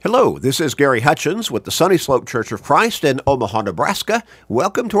Hello, this is Gary Hutchins with the Sunny Slope Church of Christ in Omaha, Nebraska.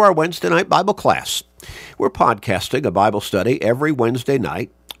 Welcome to our Wednesday night Bible class. We're podcasting a Bible study every Wednesday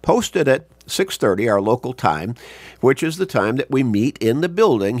night, posted at 6:30, our local time, which is the time that we meet in the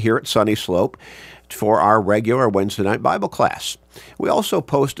building here at Sunny Slope for our regular Wednesday night Bible class. We also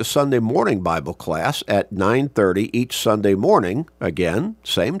post a Sunday morning Bible class at 9:30 each Sunday morning, again,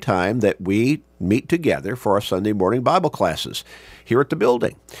 same time that we meet together for our Sunday morning Bible classes here at the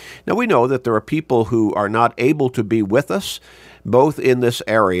building. Now, we know that there are people who are not able to be with us, both in this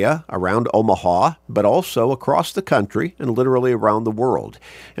area around Omaha, but also across the country and literally around the world.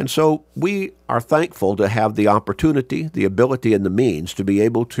 And so we are thankful to have the opportunity, the ability, and the means to be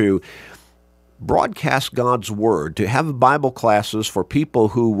able to broadcast God's Word, to have Bible classes for people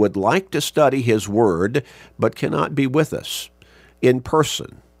who would like to study His Word but cannot be with us in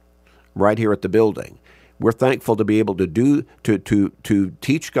person right here at the building. We're thankful to be able to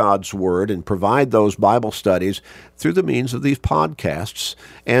teach God's Word and provide those Bible studies through the means of these podcasts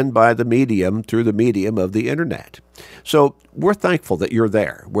and through the medium of the Internet. So we're thankful that you're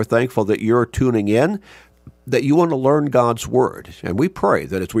there. We're thankful that you're tuning in, that you want to learn God's Word. And we pray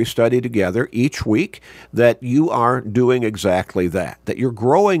that as we study together each week, that you are doing exactly that you're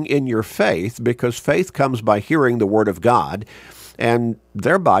growing in your faith, because faith comes by hearing the Word of God, and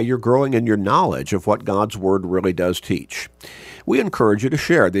thereby you're growing in your knowledge of what God's Word really does teach. We encourage you to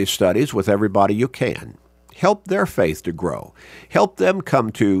share these studies with everybody you can. Help their faith to grow. Help them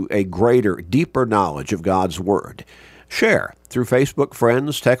come to a greater, deeper knowledge of God's Word. Share through Facebook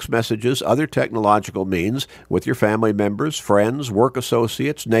friends, text messages, other technological means with your family members, friends, work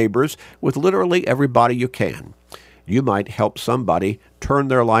associates, neighbors, with literally everybody you can. You might help somebody turn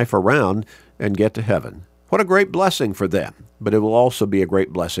their life around and get to heaven. What a great blessing for them, but it will also be a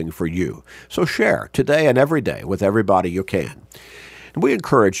great blessing for you. So share today and every day with everybody you can. And we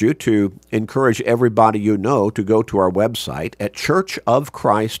encourage you to encourage everybody you know to go to our website at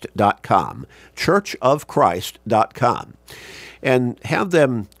churchofchrist.com, churchofchrist.com, and have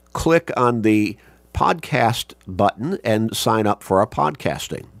them click on the podcast button and sign up for our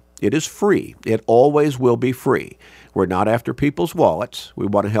podcasting. It is free. It always will be free. We're not after people's wallets. We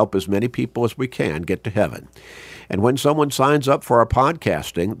want to help as many people as we can get to heaven. And when someone signs up for our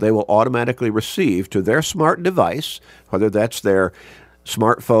podcasting, they will automatically receive to their smart device, whether that's their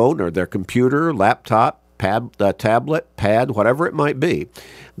smartphone or their computer, laptop, tablet, pad, whatever it might be,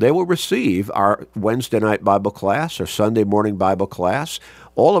 they will receive our Wednesday night Bible class or Sunday morning Bible class,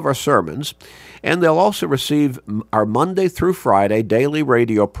 all of our sermons, and they'll also receive our Monday through Friday daily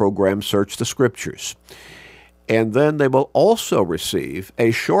radio program, Search the Scriptures. And then they will also receive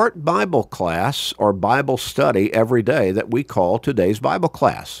a short Bible class or Bible study every day that we call Today's Bible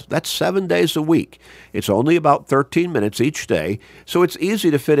Class. That's 7 days a week. It's only about 13 minutes each day, so it's easy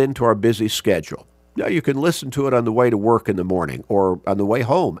to fit into our busy schedule. Now, you can listen to it on the way to work in the morning or on the way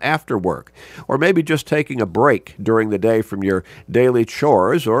home after work, or maybe just taking a break during the day from your daily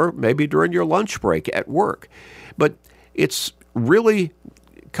chores, or maybe during your lunch break at work. But it's really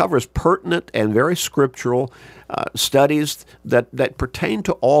covers pertinent and very scriptural studies that pertain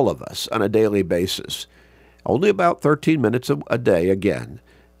to all of us on a daily basis. Only about 13 minutes a day, again,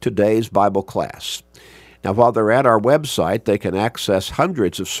 Today's Bible Class. Now, while they're at our website, they can access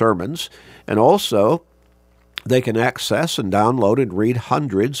hundreds of sermons, and also they can access and download and read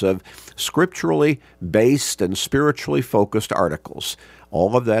hundreds of scripturally based and spiritually focused articles.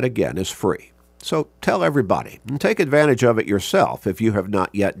 All of that, again, is free. So tell everybody and take advantage of it yourself if you have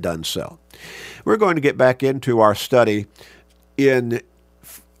not yet done so. We're going to get back into our study in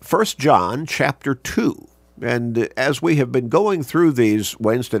 1 John chapter 2. And as we have been going through these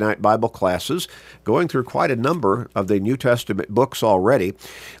Wednesday night Bible classes, going through quite a number of the New Testament books already,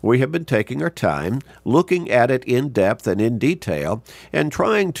 we have been taking our time, looking at it in depth and in detail, and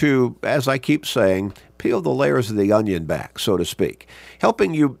trying to, as I keep saying, peel the layers of the onion back, so to speak,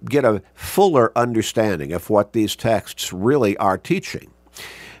 helping you get a fuller understanding of what these texts really are teaching.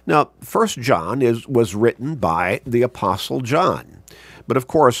 Now, 1 John was written by the Apostle John. But of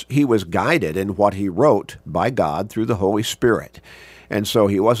course, he was guided in what he wrote by God through the Holy Spirit. And so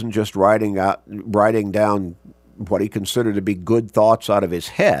he wasn't just writing down what he considered to be good thoughts out of his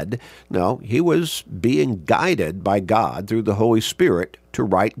head. No, he was being guided by God through the Holy Spirit to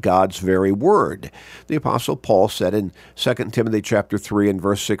write God's very word. The Apostle Paul said in 2 Timothy chapter 3 and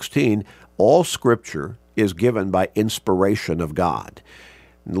verse 16, all Scripture is given by inspiration of God.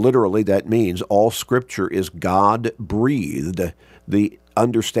 Literally, that means all Scripture is God-breathed. The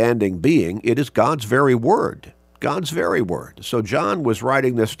understanding being, it is God's very word. God's very word. So John was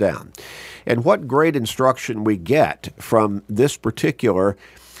writing this down. And what great instruction we get from this particular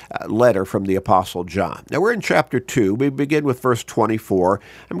letter from the Apostle John. Now we're in chapter 2. We begin with verse 24.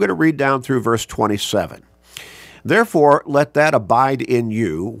 I'm going to read down through verse 27. Therefore, let that abide in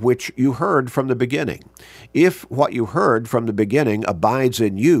you which you heard from the beginning. If what you heard from the beginning abides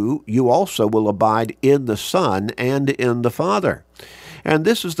in you, you also will abide in the Son and in the Father. And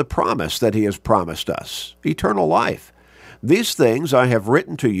this is the promise that he has promised us, eternal life. These things I have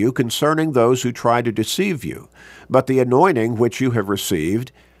written to you concerning those who try to deceive you. But the anointing which you have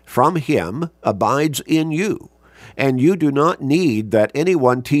received from him abides in you. And you do not need that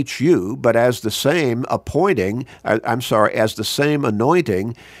anyone teach you, but as the same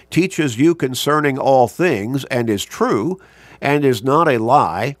anointing teaches you concerning all things, and is true, and is not a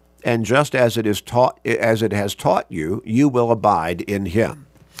lie, and just as it has taught you, you will abide in him.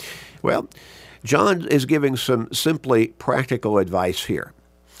 Well, John is giving some simply practical advice here.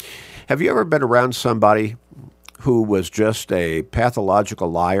 Have you ever been around somebody who was just a pathological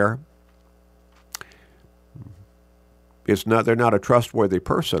liar? They're not a trustworthy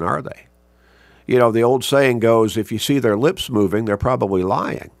person, are they? You know, the old saying goes, if you see their lips moving, they're probably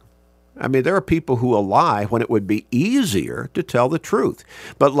lying. I mean, there are people who will lie when it would be easier to tell the truth.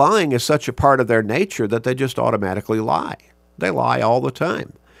 But lying is such a part of their nature that they just automatically lie. They lie all the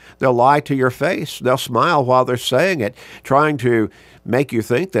time. They'll lie to your face. They'll smile while they're saying it, trying to make you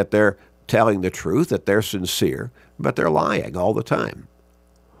think that they're telling the truth, that they're sincere, but they're lying all the time.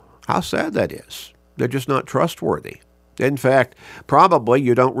 How sad that is. They're just not trustworthy. In fact, probably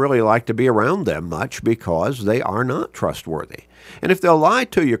you don't really like to be around them much because they are not trustworthy. And if they'll lie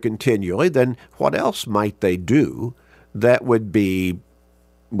to you continually, then what else might they do that would be,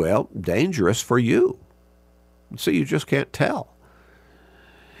 well, dangerous for you? So you just can't tell.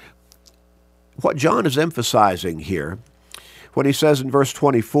 What John is emphasizing here, when he says in verse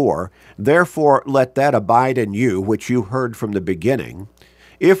 24, therefore let that abide in you which you heard from the beginning.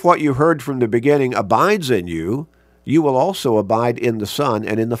 If what you heard from the beginning abides in you, you will also abide in the Son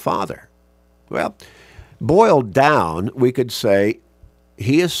and in the Father. Well, boiled down, we could say,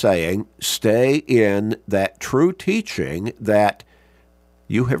 he is saying, stay in that true teaching that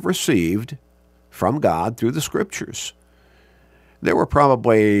you have received from God through the Scriptures. There were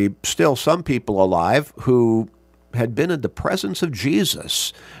probably still some people alive who had been in the presence of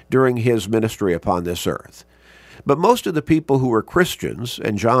Jesus during his ministry upon this earth. But most of the people who were Christians,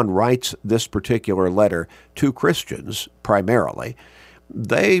 and John writes this particular letter to Christians primarily,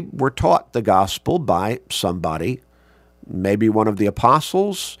 they were taught the gospel by somebody, maybe one of the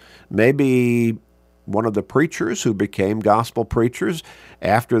apostles, maybe one of the preachers who became gospel preachers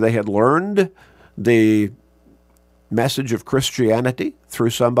after they had learned the message of Christianity through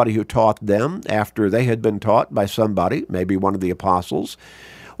somebody who taught them after they had been taught by somebody, maybe one of the apostles,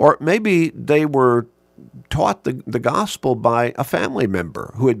 or maybe they were taught the gospel by a family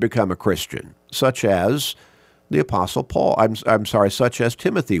member who had become a Christian, such as the Apostle Paul. Such as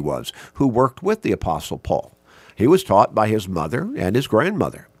Timothy was, who worked with the Apostle Paul. He was taught by his mother and his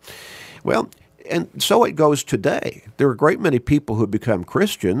grandmother. Well, and so it goes today. There are a great many people who become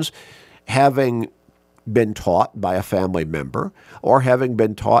Christians having been taught by a family member or having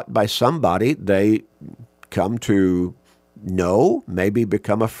been taught by somebody they come to know, maybe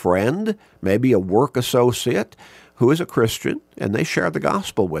become a friend, maybe a work associate who is a Christian, and they share the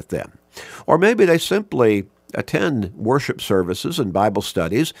gospel with them. Or maybe they simply attend worship services and Bible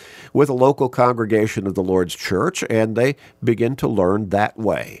studies with a local congregation of the Lord's church, and they begin to learn that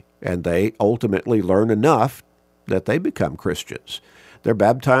way. And they ultimately learn enough that they become Christians. They're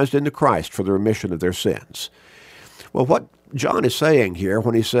baptized into Christ for the remission of their sins. Well, what John is saying here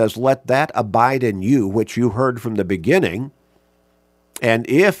when he says, let that abide in you which you heard from the beginning, and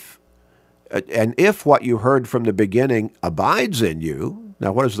if what you heard from the beginning abides in you,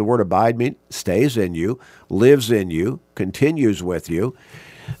 now what does the word abide mean? Stays in you, lives in you, continues with you,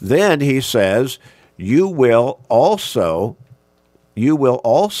 then he says, you will also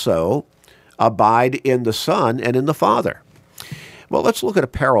abide in the Son and in the Father. Well, let's look at a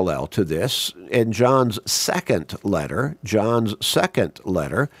parallel to this in John's second letter. 2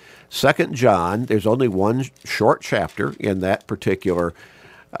 John, there's only one short chapter in that particular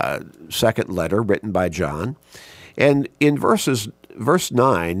second letter written by John. And in verse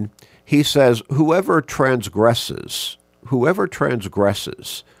 9, he says, whoever transgresses,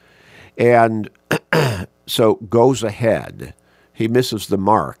 and so goes ahead, he misses the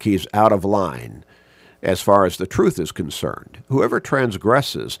mark, he's out of line as far as the truth is concerned. Whoever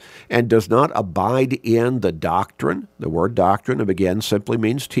transgresses and does not abide in the doctrine, the word doctrine, again, simply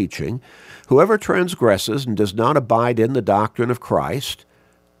means teaching. Whoever transgresses and does not abide in the doctrine of Christ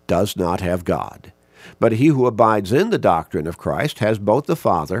does not have God. But he who abides in the doctrine of Christ has both the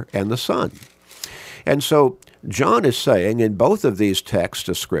Father and the Son. And so John is saying in both of these texts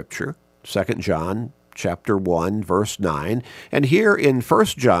of Scripture, 2 John chapter 1, verse 9, and here in 1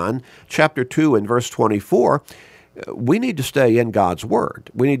 John chapter 2 and verse 24, we need to stay in God's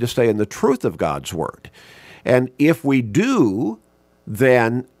Word. We need to stay in the truth of God's Word. And if we do,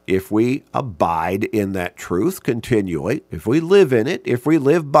 then if we abide in that truth continually, if we live in it, if we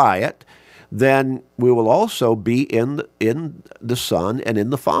live by it, then we will also be in the Son and in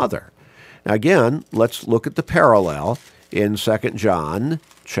the Father. Now again, let's look at the parallel in 2 John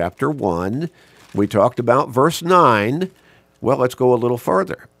chapter 1. We talked about verse 9. Well, let's go a little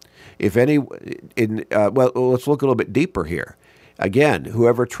further. Let's look a little bit deeper here. Again,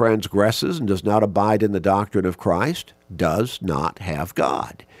 whoever transgresses and does not abide in the doctrine of Christ does not have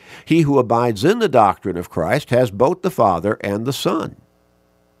God. He who abides in the doctrine of Christ has both the Father and the Son.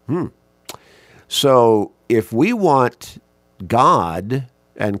 So if we want God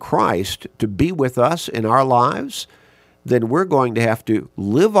and Christ to be with us in our lives, then we're going to have to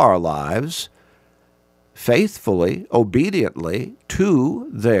live our lives faithfully, obediently to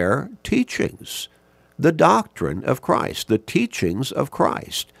their teachings, the doctrine of Christ, the teachings of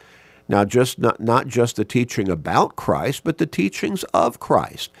Christ. Now, not just the teaching about Christ, but the teachings of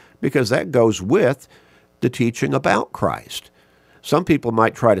Christ, because that goes with the teaching about Christ. Some people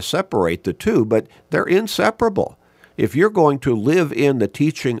might try to separate the two, but they're inseparable. If you're going to live in the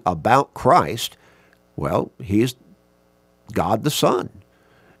teaching about Christ, well, he's God the Son.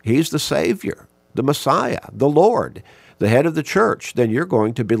 He's the Savior, the Messiah, the Lord, the head of the church. Then you're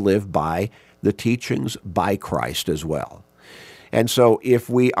going to be lived by the teachings by Christ as well. And so if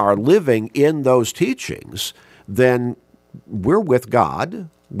we are living in those teachings, then we're with God,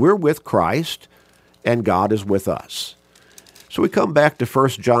 we're with Christ, and God is with us. So we come back to 1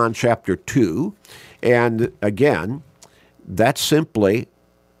 John chapter 2, and again, that's simply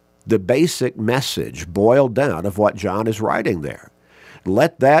the basic message boiled down of what John is writing there.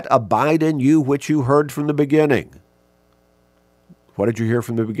 Let that abide in you which you heard from the beginning. What did you hear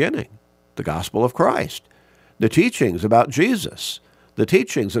from the beginning? The gospel of Christ, the teachings about Jesus, the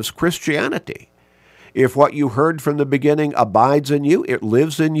teachings of Christianity. If what you heard from the beginning abides in you, it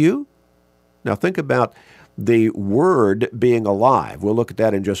lives in you. Now think about the Word being alive. We'll look at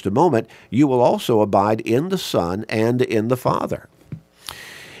that in just a moment. You will also abide in the Son and in the Father.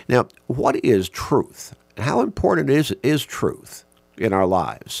 Now, what is truth? How important is truth in our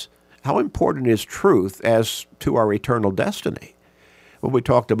lives? How important is truth as to our eternal destiny? Well, we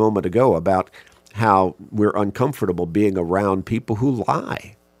talked a moment ago about how we're uncomfortable being around people who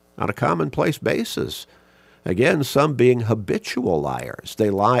lie on a commonplace basis. Again, some being habitual liars. They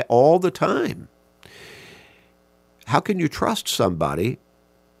lie all the time. How can you trust somebody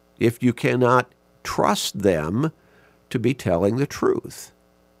if you cannot trust them to be telling the truth?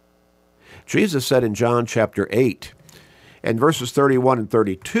 Jesus said in John chapter 8 and verses 31 and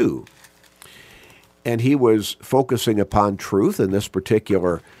 32, and he was focusing upon truth in this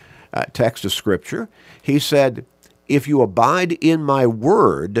particular text of Scripture. He said, if you abide in my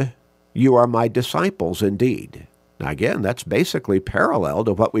word, you are my disciples indeed. Now again, that's basically parallel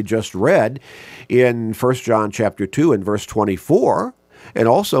to what we just read in 1 John chapter 2 and verse 24, and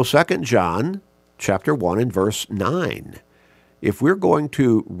also 2 John chapter 1 and verse 9. If we're going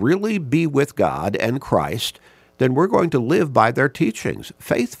to really be with God and Christ, then we're going to live by their teachings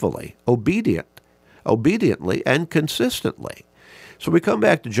faithfully, obediently, and consistently. So we come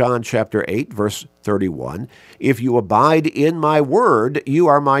back to John chapter 8, verse 31. If you abide in my word, you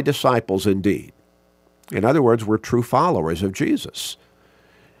are my disciples indeed. In other words, we're true followers of Jesus.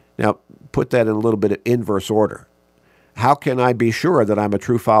 Now, put that in a little bit of inverse order. How can I be sure that I'm a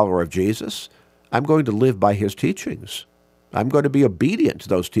true follower of Jesus? I'm going to live by his teachings. I'm going to be obedient to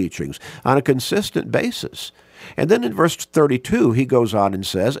those teachings on a consistent basis. And then in verse 32, he goes on and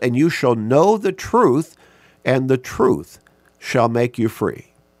says, and you shall know the truth, and the truth shall make you free.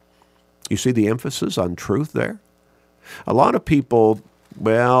 You see the emphasis on truth there? A lot of people,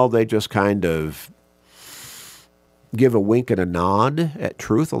 well, they just kind of give a wink and a nod at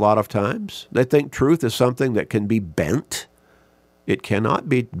truth a lot of times. They think truth is something that can be bent. It cannot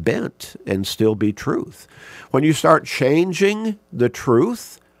be bent and still be truth. When you start changing the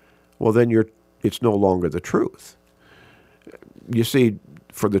truth, well, then it's no longer the truth. You see,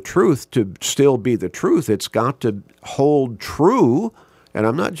 for the truth to still be the truth, it's got to hold true, and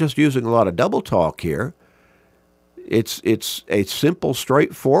I'm not just using a lot of double talk here. It's a simple,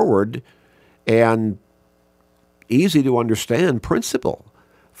 straightforward, and easy to understand principle.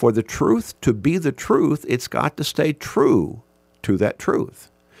 For the truth to be the truth, it's got to stay true to that truth.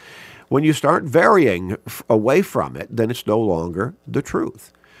 When you start varying away from it, then it's no longer the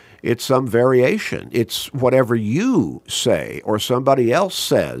truth. It's some variation. It's whatever you say or somebody else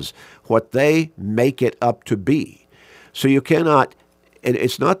says, what they make it up to be. So you cannot,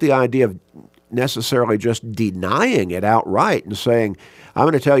 it's not the idea of necessarily just denying it outright and saying, I'm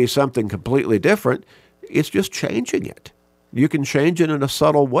going to tell you something completely different. It's just changing it. You can change it in a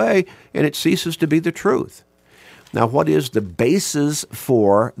subtle way, and it ceases to be the truth. Now, what is the basis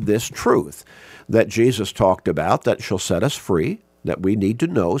for this truth that Jesus talked about that shall set us free, that we need to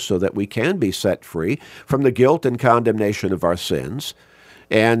know so that we can be set free from the guilt and condemnation of our sins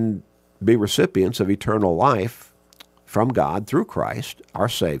and be recipients of eternal life from God through Christ, our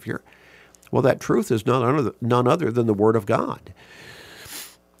Savior? Well, that truth is none other than the Word of God.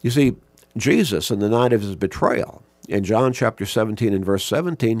 You see, Jesus, in the night of his betrayal, in John chapter 17 and verse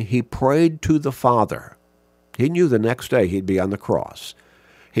 17, he prayed to the Father. He knew the next day he'd be on the cross.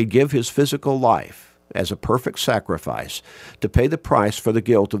 He'd give his physical life as a perfect sacrifice to pay the price for the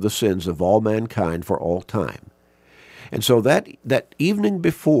guilt of the sins of all mankind for all time. And so that evening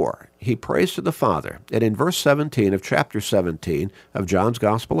before, he prays to the Father. And in verse 17 of chapter 17 of John's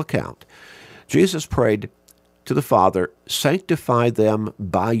Gospel account, Jesus prayed to the Father, sanctify them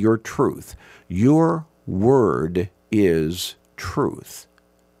by your truth. Your word is truth.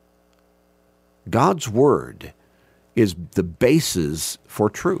 God's word is the basis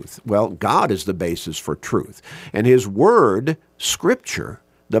for truth. Well, God is the basis for truth. And his word, Scripture,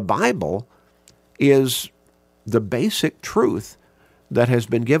 the Bible, is the basic truth that has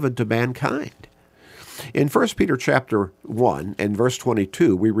been given to mankind. In 1 Peter chapter 1 and verse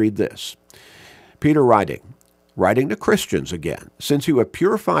 22, we read this. Peter writing to Christians again, since you have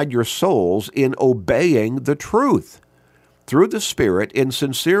purified your souls in obeying the truth, through the Spirit, in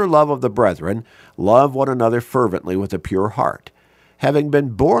sincere love of the brethren, love one another fervently with a pure heart, having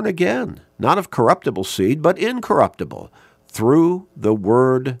been born again, not of corruptible seed, but incorruptible, through the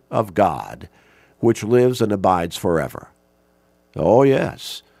Word of God, which lives and abides forever. Oh,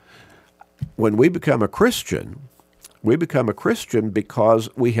 yes. When we become a Christian because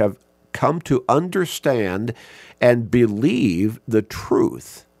we have come to understand and believe the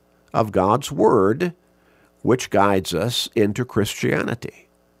truth of God's Word, which guides us into Christianity.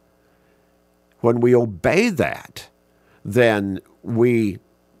 When we obey that, then we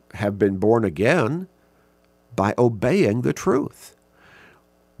have been born again by obeying the truth.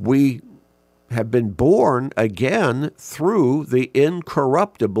 We have been born again through the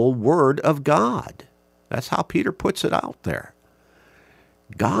incorruptible Word of God. That's how Peter puts it out there.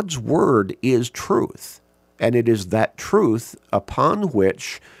 God's Word is truth, and it is that truth upon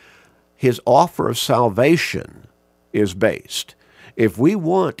which his offer of salvation is based. If we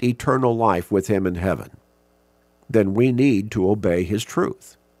want eternal life with him in heaven, then we need to obey his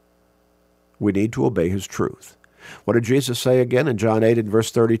truth. We need to obey his truth. What did Jesus say again in John 8 and verse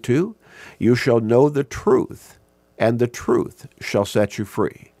 32? You shall know the truth, and the truth shall set you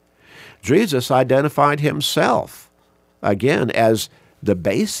free. Jesus identified himself, again, as the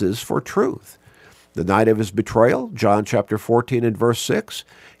basis for truth. The night of his betrayal, John chapter 14 and verse 6,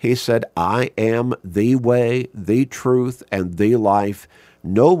 he said, I am the way, the truth, and the life.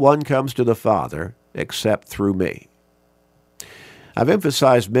 No one comes to the Father except through me. I've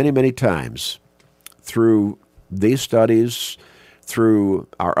emphasized many, many times through these studies, through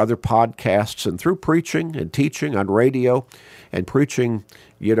our other podcasts, and through preaching and teaching on radio and preaching,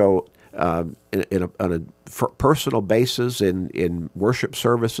 on a personal basis in worship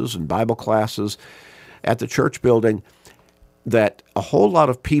services and Bible classes at the church building, that a whole lot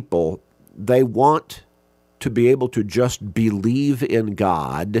of people, they want to be able to just believe in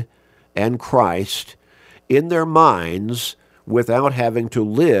God and Christ in their minds without having to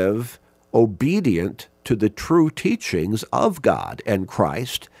live obedient to the true teachings of God and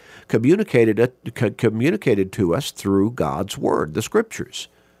Christ communicated to us through God's Word, the Scriptures,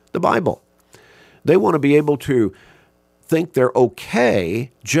 the Bible. They want to be able to think they're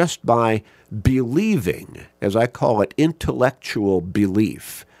okay just by believing, as I call it, intellectual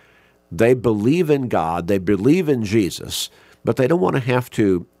belief. They believe in God, they believe in Jesus, but they don't want to have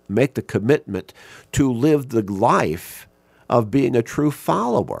to make the commitment to live the life of being a true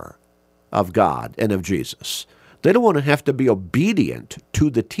follower of God and of Jesus. They don't want to have to be obedient to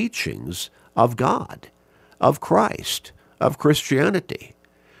the teachings of God, of Christ, of Christianity.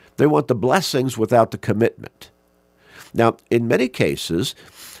 They want the blessings without the commitment. Now, in many cases,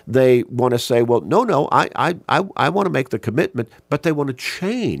 they want to say, well, no, I want to make the commitment, but they want to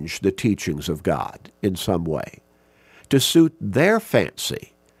change the teachings of God in some way to suit their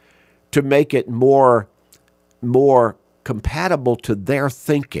fancy, to make it more compatible to their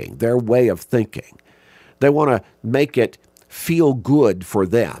thinking, their way of thinking. They want to make it feel good for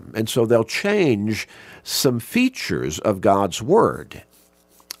them, and so they'll change some features of God's Word.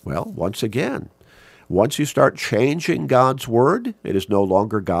 Well, once again, once you start changing God's Word, it is no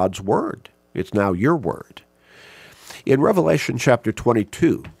longer God's Word. It's now your word. In Revelation chapter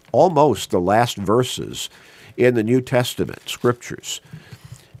 22, almost the last verses in the New Testament scriptures,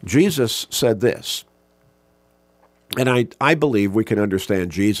 Jesus said this, and I believe we can understand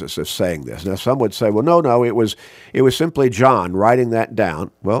Jesus as saying this. Now, some would say, well, no, it was simply John writing that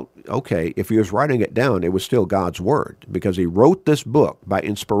down. Well, okay, if he was writing it down, it was still God's Word, because he wrote this book by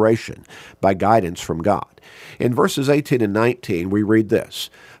inspiration, by guidance from God. In verses 18 and 19, we read this,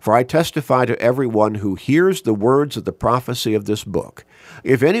 "For I testify to everyone who hears the words of the prophecy of this book.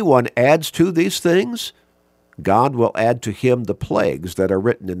 If anyone adds to these things, God will add to him the plagues that are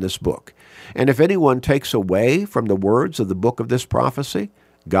written in this book. And if anyone takes away from the words of the book of this prophecy,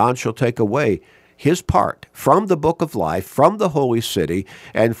 God shall take away his part from the book of life, from the holy city,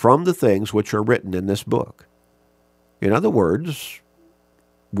 and from the things which are written in this book." In other words,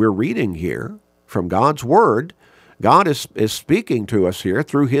 we're reading here from God's Word. God is speaking to us here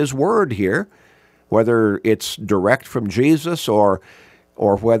through his Word here, whether it's direct from Jesus or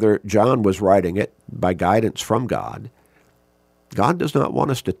whether John was writing it by guidance from God. God does not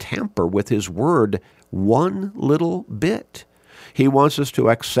want us to tamper with his Word one little bit. He wants us to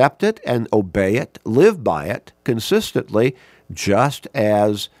accept it and obey it, live by it consistently, just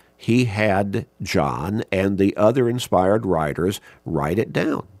as he had John and the other inspired writers write it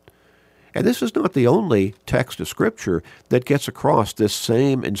down. And this is not the only text of Scripture that gets across this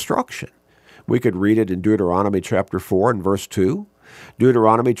same instruction. We could read it in Deuteronomy chapter 4 and verse 2,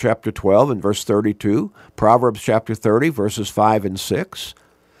 Deuteronomy chapter 12 and verse 32, Proverbs chapter 30, verses 5 and 6.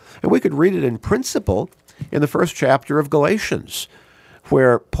 And we could read it in principle in the first chapter of Galatians,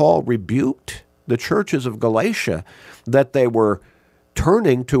 where Paul rebuked the churches of Galatia that they were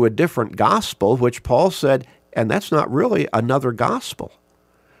turning to a different gospel, which Paul said, and that's not really another gospel.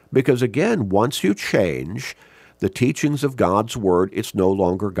 Because again, once you change the teachings of God's Word, it's no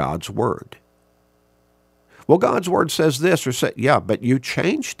longer God's Word. Well, God's Word says this, or say, yeah, but you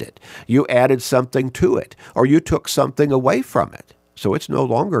changed it. You added something to it, or you took something away from it. So it's no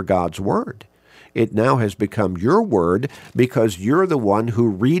longer God's Word. It now has become your word because you're the one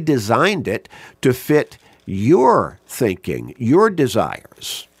who redesigned it to fit your thinking, your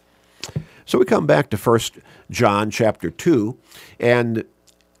desires. So we come back to 1 John chapter 2, and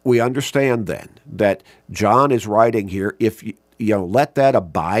we understand then that John is writing here, if you let that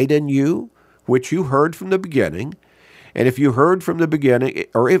abide in you, which you heard from the beginning, and if you heard from the beginning,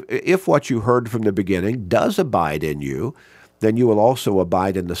 or if what you heard from the beginning does abide in you, then you will also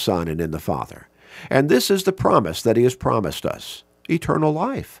abide in the Son and in the Father. And this is the promise that he has promised us, eternal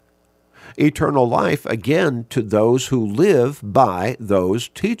life. Eternal life, again, to those who live by those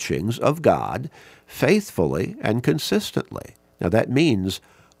teachings of God faithfully and consistently. Now that means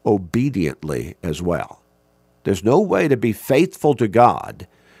obediently as well. There's no way to be faithful to God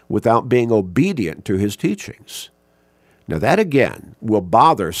without being obedient to his teachings. Now that, again, will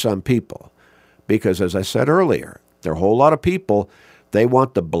bother some people because, as I said earlier, there are a whole lot of people, they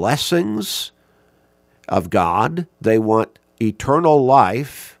want the blessings of God, they want eternal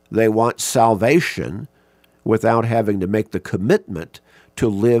life, they want salvation without having to make the commitment to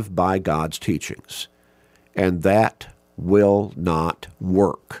live by God's teachings. And that will not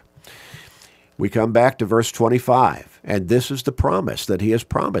work. We come back to verse 25, and this is the promise that he has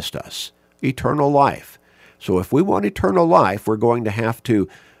promised us, eternal life. So if we want eternal life, we're going to have to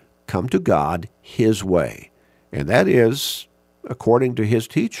come to God his way. And that is, according to his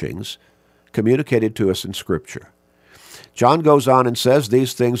teachings, communicated to us in Scripture. John goes on and says,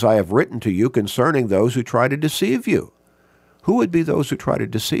 "These things I have written to you concerning those who try to deceive you." Who would be those who try to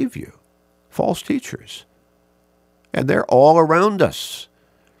deceive you? False teachers. And they're all around us.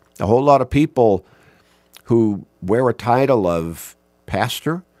 A whole lot of people who wear a title of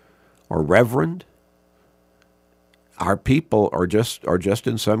pastor or reverend. Our people are just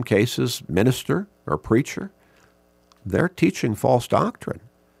in some cases minister or preacher. They're teaching false doctrine.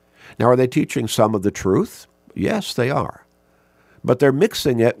 Now, are they teaching some of the truth? Yes, they are. But they're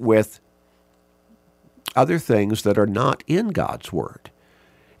mixing it with other things that are not in God's Word.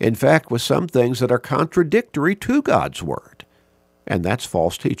 In fact, with some things that are contradictory to God's Word. And that's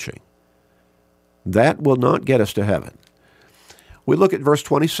false teaching. That will not get us to heaven. We look at verse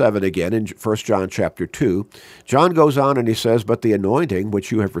 27 again in 1 John chapter 2. John goes on and he says, "But the anointing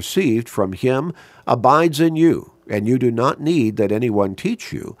which you have received from him abides in you, and you do not need that anyone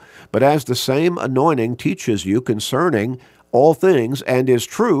teach you. But as the same anointing teaches you concerning all things, and is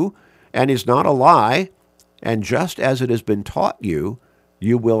true, and is not a lie, and just as it has been taught you,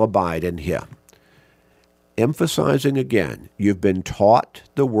 you will abide in him. Emphasizing again, you've been taught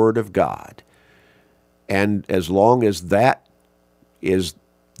the Word of God. And as long as that is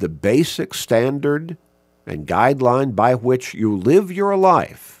the basic standard and guideline by which you live your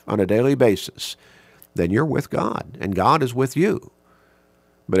life on a daily basis, then you're with God, and God is with you.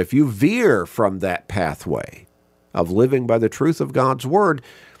 But if you veer from that pathway of living by the truth of God's Word,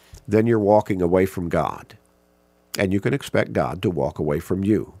 then you're walking away from God. And you can expect God to walk away from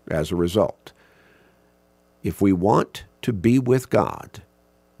you as a result. If we want to be with God,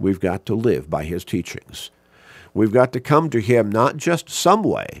 we've got to live by his teachings. We've got to come to him not just some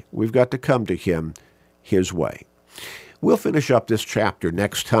way, we've got to come to him his way. We'll finish up this chapter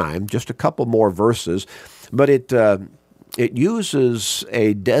next time, just a couple more verses, but it uses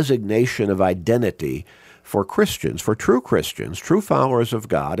a designation of identity for Christians, for true Christians, true followers of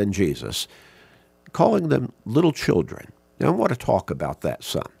God and Jesus, calling them little children. Now, I want to talk about that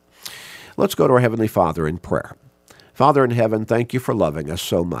some. Let's go to our Heavenly Father in prayer. Father in heaven, thank you for loving us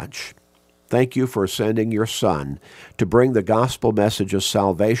so much. Thank you for sending your Son to bring the gospel message of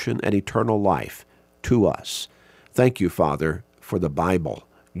salvation and eternal life to us. Thank you, Father, for the Bible,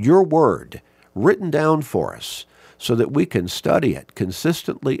 your word, written down for us so that we can study it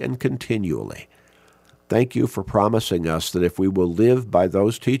consistently and continually. Thank you for promising us that if we will live by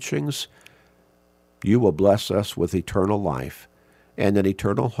those teachings, you will bless us with eternal life and an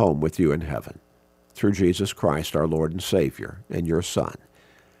eternal home with you in heaven. Through Jesus Christ, our Lord and Savior, and your Son.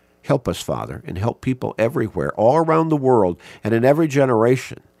 Help us, Father, and help people everywhere, all around the world, and in every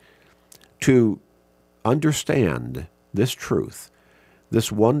generation, to understand this truth,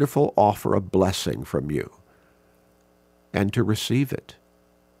 this wonderful offer of blessing from you, and to receive it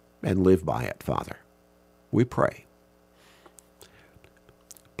and live by it, Father. We pray.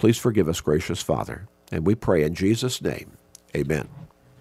 Please forgive us, gracious Father, and we pray in Jesus' name. Amen.